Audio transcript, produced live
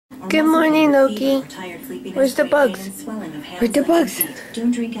Good morning, Loki. Where's the bugs? Where's the bugs?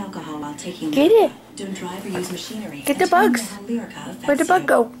 Don't drink alcohol while taking. Get it. Don't drive or use machinery. Get the bugs. Where'd the bug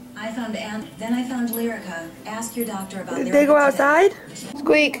go? Then I found Lyrica. Ask your doctor about. Did they go outside?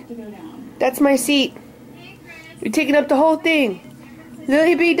 Squeak. That's my seat. You're taking up the whole thing.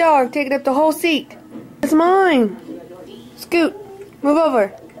 Lily B dog taking up the whole seat. It's mine. Scoot. Move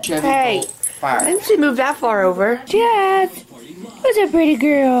over. Hey. I didn't see move that far over. Jazz. Who's a pretty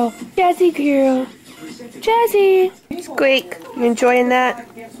girl? Jazzy girl. Jazzy. Squeak. You enjoying that?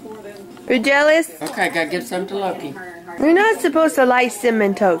 You're jealous? Okay, gotta give some to Loki. You're not supposed to like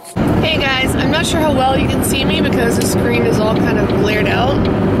cinnamon toast. Hey guys, I'm not sure how well you can see me because the screen is all kind of blared out.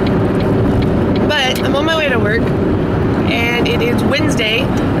 But I'm on my way to work and it is Wednesday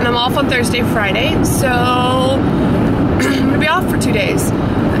and I'm off on Thursday, Friday. So I'm gonna be off for 2 days.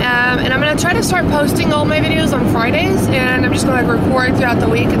 And I'm gonna try to start posting all my videos on Fridays, and I'm just gonna record throughout the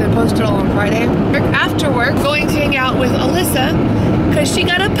week and then post it all on Friday. After work, going to hang out with Alyssa because she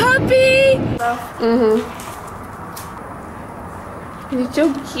got a puppy. You're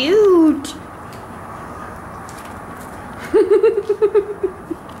so cute.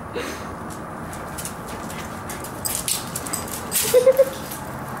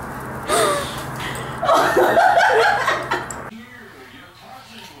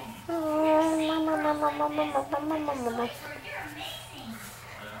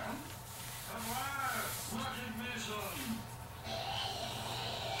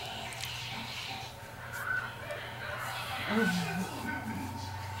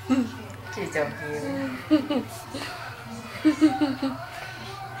 She's so cute.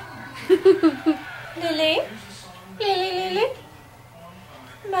 Lily? Lily?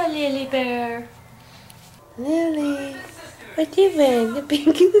 My Lily bear. Lily, what you doing? The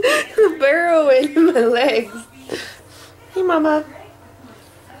pink burrowing in my legs. Hey, Mama.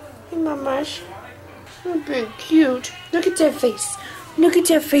 Hey, Mamash. You're being cute. Look at their face. Look at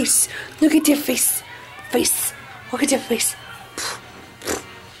their face. Look at their face. Face. Look at their face.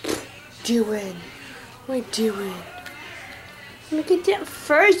 Doing. What doing? Look at that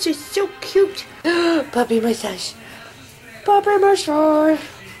first. It's so cute. Puppy massage. Puppy massage.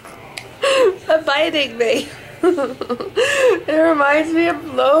 They're biting me. It reminds me of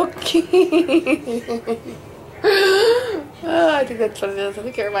Loki. Oh, I think that's what it is. I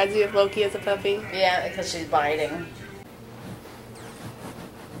think it reminds me of Loki as a puppy. Yeah, because she's biting.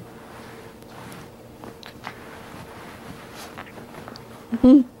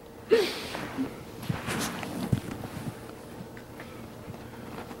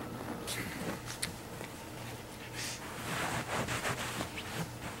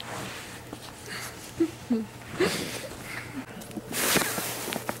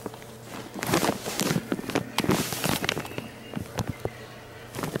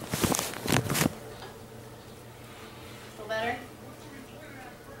 Feel better?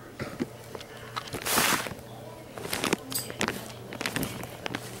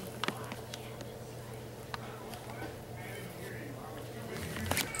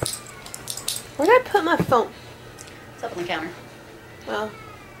 Where did I put my phone? It's up on the counter. Well,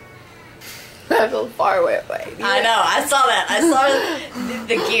 that's a far away. I know, I saw that. I saw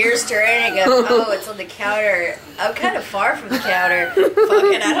the gears turning and oh, it's on the counter. I'm kind of far from the counter.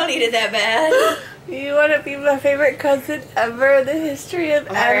 Fucking, I don't need it that bad. You want to be my favorite cousin ever in the history of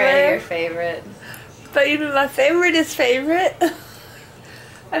I'm already ever? your favorite. But even my favorite is favorite.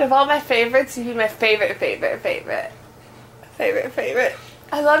 Out of all my favorites, you'd be my favorite. Favorite.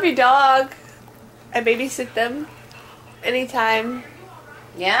 I love your dog. I babysit them anytime.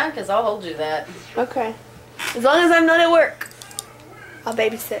 Yeah, because I'll hold you that. Okay. As long as I'm not at work, I'll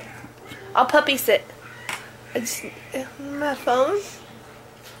babysit. I'll puppy sit. I just my phone.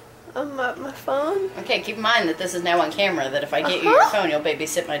 My phone. Okay, keep in mind that this is now on camera, that if I get you your phone, you'll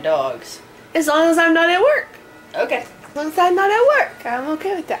babysit my dogs. As long as I'm not at work. Okay. As long as I'm not at work, I'm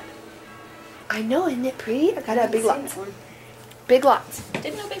okay with that. I know, isn't it pretty? I got a big lots. Big lots.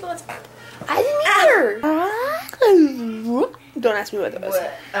 Didn't know big lots. I didn't either. Don't ask me what that was.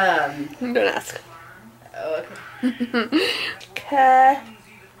 Don't ask. Oh, okay. Care.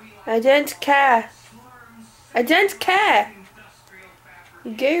 I don't care. I don't care.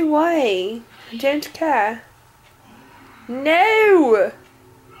 Go away. I don't care. No.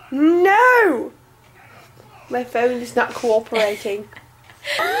 No. My phone is not cooperating.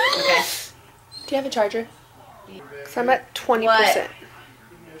 Okay. Do you have a charger? Because I'm at 20%. What?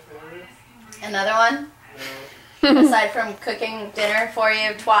 Another one? Aside from cooking dinner for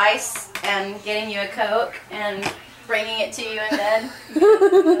you twice and getting you a Coke and bringing it to you in bed?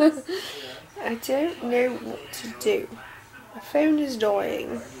 I don't know what to do. My phone is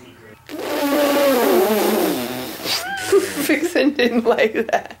dying. Vixen didn't like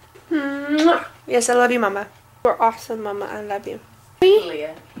that. Yes, I love you, Mama. You're awesome, Mama. I love you. We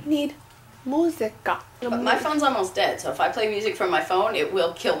need musica. But my phone's almost dead, so if I play music from my phone, it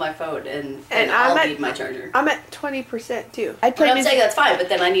will kill my phone, and I'm I'll need my charger. I'm at 20% too. I'm saying that's fine, but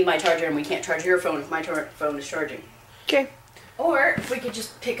then I need my charger, and we can't charge your phone if my phone is charging. Okay. Or if we could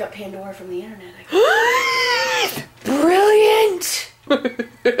just pick up Pandora from the internet. Brilliant!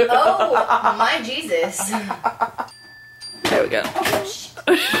 Oh, my Jesus. There we go.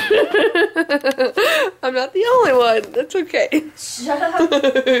 I'm not the only one. That's okay. Shut up.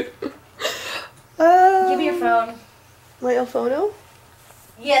 Give me your phone. My Elphono?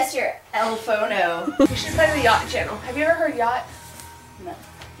 Yes, your Elphono. You should play the Yacht channel. Have you ever heard Yacht? No.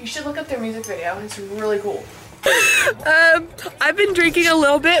 You should look up their music video. It's really cool. I've been drinking a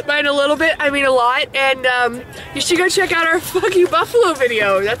little bit. By a little bit, I mean a lot. And you should go check out our Fuck You Buffalo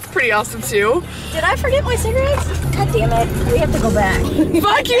video. That's pretty awesome too. Did I forget my cigarettes? God damn it. We have to go back.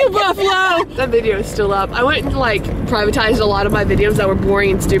 Fuck you, Buffalo! That video is still up. I went and like privatized a lot of my videos that were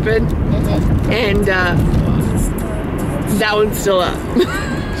boring and stupid. And that one's still up.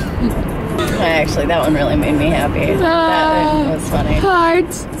 Actually, that one really made me happy. That one was funny.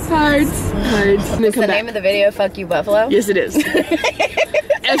 Hearts. Is the name of the video Fuck You Buffalo? Yes, it is.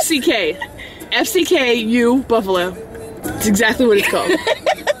 FCK. FCK-U Buffalo. It's exactly what it's called.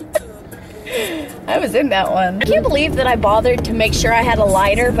 I was in that one. I can't believe that I bothered to make sure I had a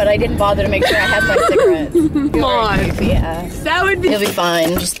lighter, but I didn't bother to make sure I had my cigarettes. Come on. Yeah. That would be... You'll be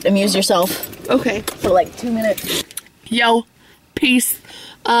fine. Just amuse yourself. Okay. For like 2 minutes. Yo. Peace.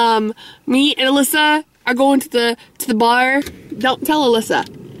 Me and Alyssa are going to the bar. Don't tell Alyssa.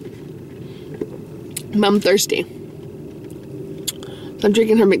 I'm thirsty. I'm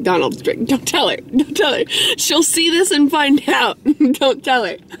drinking her McDonald's drink. Don't tell her. Don't tell her. She'll see this and find out. Don't tell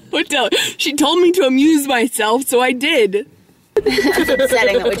her. Don't tell her. She told me to amuse myself, so I did. It's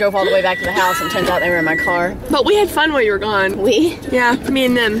upsetting that we drove all the way back to the house and turns out they were in my car. But we had fun while you were gone. We? Yeah, me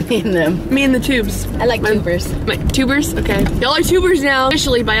and them. Me and them. Me and the tubes. I like tubers. My tubers? Okay. Y'all are tubers now.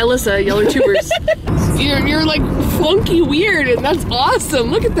 Officially by Alyssa, y'all are tubers. you're like funky weird and that's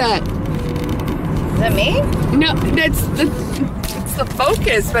awesome. Look at that. Is that me? No, it's the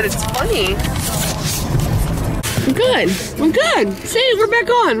focus, but it's funny. We're good. We're good. See, we're back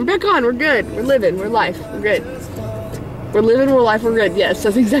on. We're back on. We're good. We're living. We're life. We're good. We're living, we're life, we're good. Yes,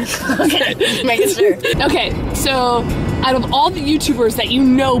 that's exactly okay. Making sure. Okay, so out of all the YouTubers that you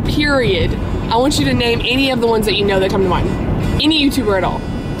know, period, I want you to name any of the ones that you know that come to mind. Any YouTuber at all.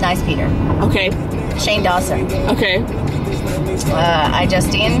 Nice Peter. Okay. Shane Dawson. Okay.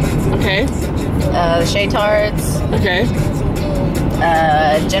 Justine. Okay. The Shay Tards. Okay.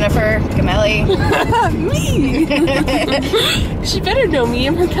 Jennifer Gamelli. Me! She better know me,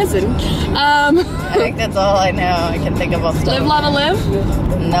 I'm her cousin. I think that's all I know. I can think of all stuff. Live Lava Live?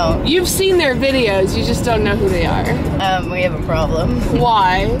 No. You've seen their videos, you just don't know who they are. We have a problem.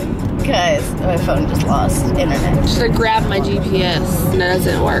 Why? Because my phone just lost internet. Should I grab my GPS? And that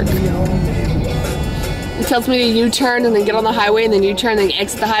doesn't work. It tells me to U-turn and then get on the highway and then U-turn and then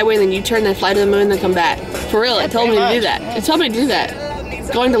exit the highway and then U-turn and then fly to the moon and then come back. For real, it told me to do that. It told me to do that.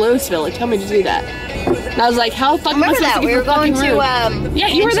 Going to Louisville, it told me to do that. And I was like, how the fuck am I supposed to get we were going to, yeah,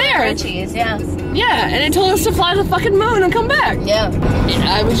 you were there. Richie's, yeah. Yeah, and it told us to fly to the fucking moon and come back. Yeah.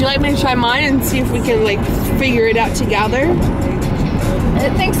 Would you like me to try mine and see if we can, like, figure it out together?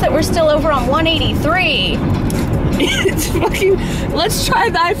 It thinks that we're still over on 183. It's fucking... Let's try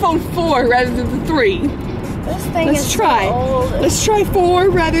the iPhone 4 rather than the 3. This thing Let's is try. So old. Let's try 4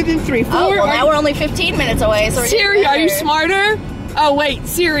 rather than 3. 4. Oh, well, now we're only 15 minutes away, so we're Siri, are you smarter? Oh, wait,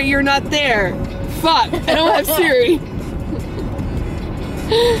 Siri, you're not there. Fuck, I don't have Siri.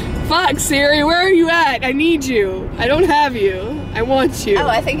 Fuck, Siri, where are you at? I need you. I don't have you. I want you. Oh,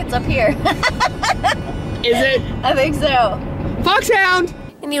 I think it's up here. Is it? I think so. Foxhound!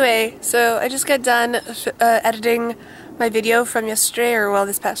 Anyway, so I just got done editing my video from yesterday, or well,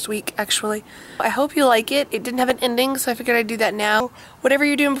 this past week, actually. I hope you like it. It didn't have an ending, so I figured I'd do that now. Whatever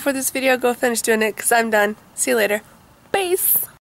you're doing before this video, go finish doing it, because I'm done. See you later. Peace!